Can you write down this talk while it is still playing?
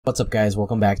What's up, guys?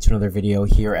 Welcome back to another video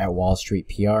here at Wall Street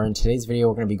PR. In today's video,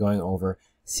 we're going to be going over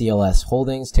CLS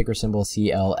Holdings, ticker symbol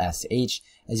CLSH.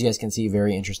 As you guys can see,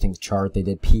 very interesting chart. They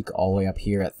did peak all the way up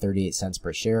here at 38 cents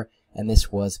per share, and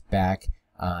this was back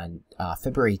on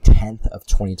February 10th of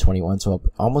 2021, so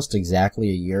almost exactly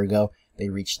a year ago they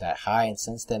reached that high, and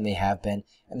since then they have been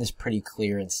in this pretty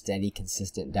clear and steady,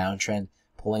 consistent downtrend,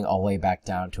 pulling all the way back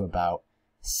down to about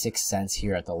 6 cents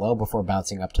here at the low before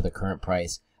bouncing up to the current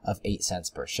price of 8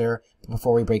 cents per share. But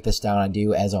before we break this down, I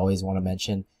do, as always, want to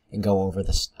mention and go over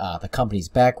the company's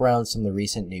background, some of the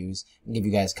recent news, and give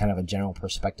you guys kind of a general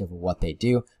perspective of what they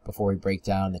do before we break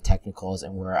down the technicals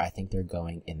and where I think they're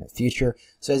going in the future.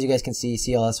 So as you guys can see,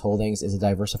 CLS Holdings is a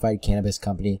diversified cannabis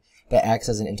company that acts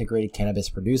as an integrated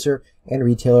cannabis producer and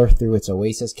retailer through its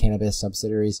Oasis Cannabis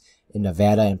subsidiaries in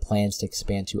Nevada and plans to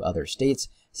expand to other states.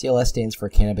 CLS stands for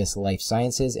Cannabis Life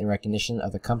Sciences in recognition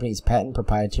of the company's patent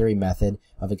proprietary method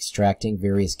of extracting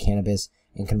various cannabis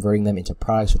and converting them into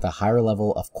products with a higher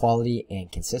level of quality and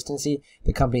consistency.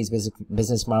 The company's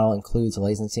business model includes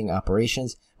licensing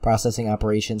operations,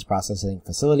 processing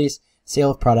facilities,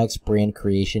 sale of products, brand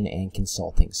creation, and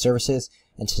consulting services.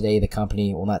 And today the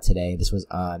company, well, not today, this was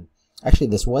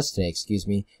today, excuse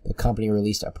me, the company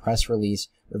released a press release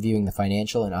reviewing the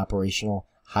financial and operational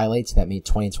highlights that made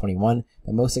 2021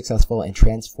 the most successful and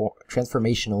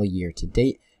transformational year to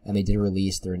date, and they did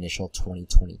release their initial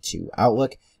 2022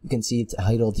 outlook. You can see it's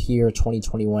titled here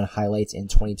 2021 highlights and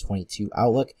 2022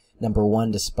 outlook. Number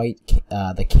one, despite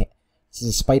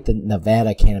the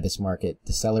Nevada cannabis market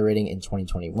decelerating in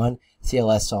 2021,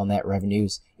 CLS saw net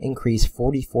revenues increase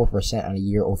 44% on a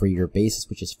year-over-year basis,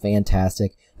 which is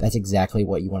fantastic. That's exactly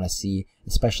what you want to see,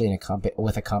 especially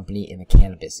with a company in the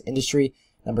cannabis industry.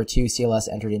 Number two,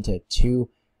 CLS entered into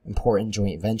two important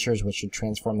joint ventures, which should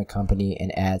transform the company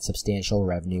and add substantial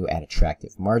revenue at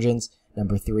attractive margins.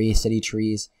 Number three, City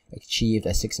Trees achieved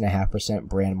a 6.5%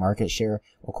 brand market share,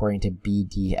 according to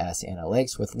BDS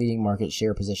Analytics, with leading market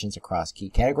share positions across key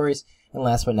categories. And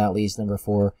last but not least, number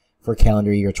four, for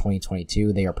calendar year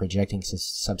 2022, they are projecting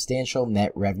substantial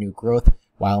net revenue growth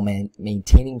while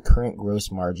maintaining current gross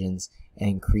margins and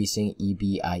increasing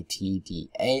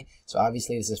EBITDA. So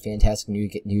obviously this is fantastic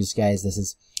news, guys. This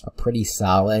is a pretty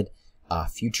solid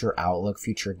future outlook,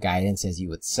 future guidance, as you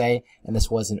would say. And this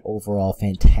was an overall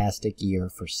fantastic year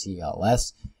for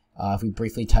CLS. If we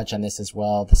briefly touch on this as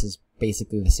well, this is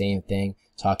basically the same thing,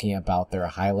 talking about their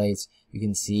highlights. You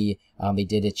can see they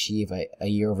did achieve a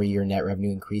year-over-year net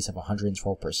revenue increase of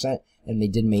 112%, and they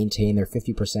did maintain their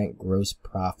 50% gross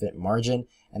profit margin.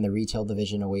 And the retail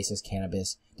division, Oasis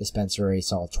Cannabis Dispensary,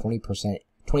 saw a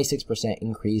 26%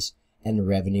 increase in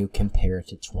revenue compared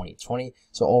to 2020.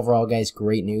 So overall, guys,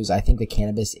 great news. I think the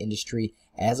cannabis industry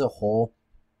as a whole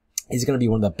is going to be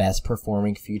one of the best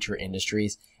performing future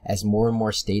industries as more and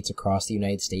more states across the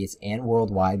United States and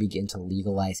worldwide begin to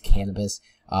legalize cannabis.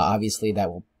 Obviously, that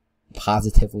will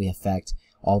positively affect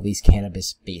all these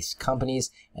cannabis-based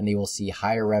companies, and they will see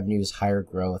higher revenues, higher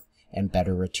growth, and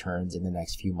better returns in the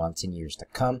next few months and years to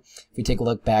come. If we take a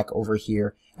look back over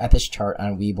here at this chart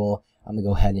on Webull, I'm going to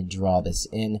go ahead and draw this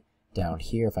in down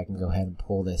here. If I can go ahead and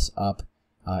pull this up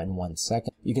in 1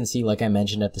 second. You can see, like I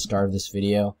mentioned at the start of this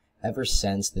video, ever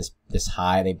since this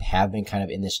high, they have been kind of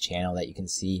in this channel that you can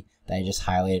see that I just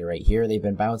highlighted right here. They've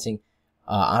been bouncing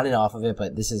on and off of it,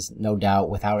 but this is no doubt,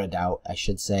 without a doubt, I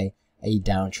should say, a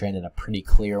downtrend and a pretty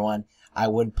clear one. I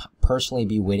would personally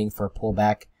be waiting for a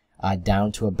pullback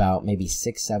down to about maybe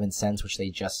 6-7 cents, which they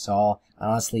just saw.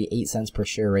 Honestly, 8 cents per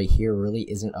share right here really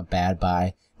isn't a bad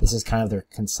buy. This is kind of their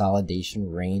consolidation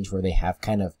range where they have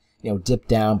kind of, dipped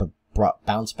down but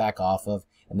bounced back off of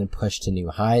and then pushed to new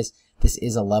highs. This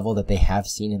is a level that they have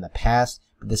seen in the past,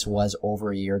 but this was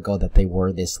over a year ago that they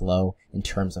were this low in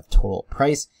terms of total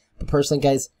price. But personally,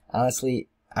 guys, honestly,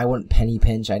 I wouldn't penny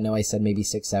pinch. I know I said maybe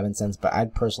 6-7 cents, but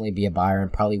I'd personally be a buyer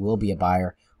and probably will be a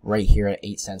buyer right here at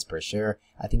 8 cents per share.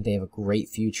 I think they have a great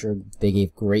future. They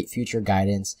gave great future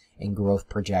guidance and growth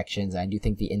projections. I do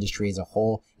think the industry as a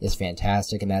whole is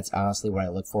fantastic, and that's honestly what I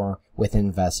look for with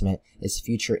investment, is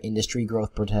future industry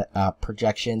growth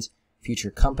projections,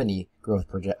 future company growth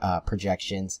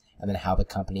projections, and then how the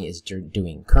company is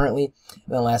doing currently.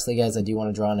 And then lastly, guys, I do want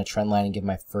to draw on a trend line and give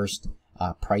my first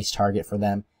price target for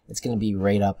them. It's going to be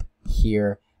right up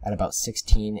here at about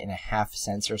 16.5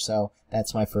 cents or so.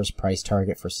 That's my first price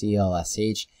target for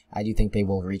CLSH. I do think they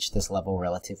will reach this level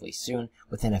relatively soon,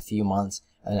 within a few months.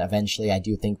 And eventually I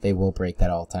do think they will break that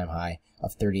all-time high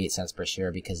of 38 cents per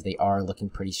share because they are looking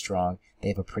pretty strong. They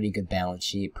have a pretty good balance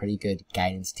sheet, pretty good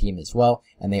guidance team as well,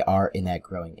 and they are in that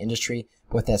growing industry.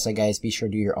 But with that said, guys, be sure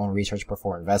to do your own research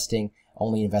before investing.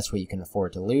 Only invest what you can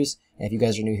afford to lose. And if you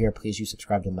guys are new here, please do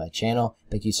subscribe to my channel.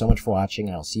 Thank you so much for watching,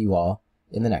 and I'll see you all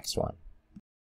in the next one.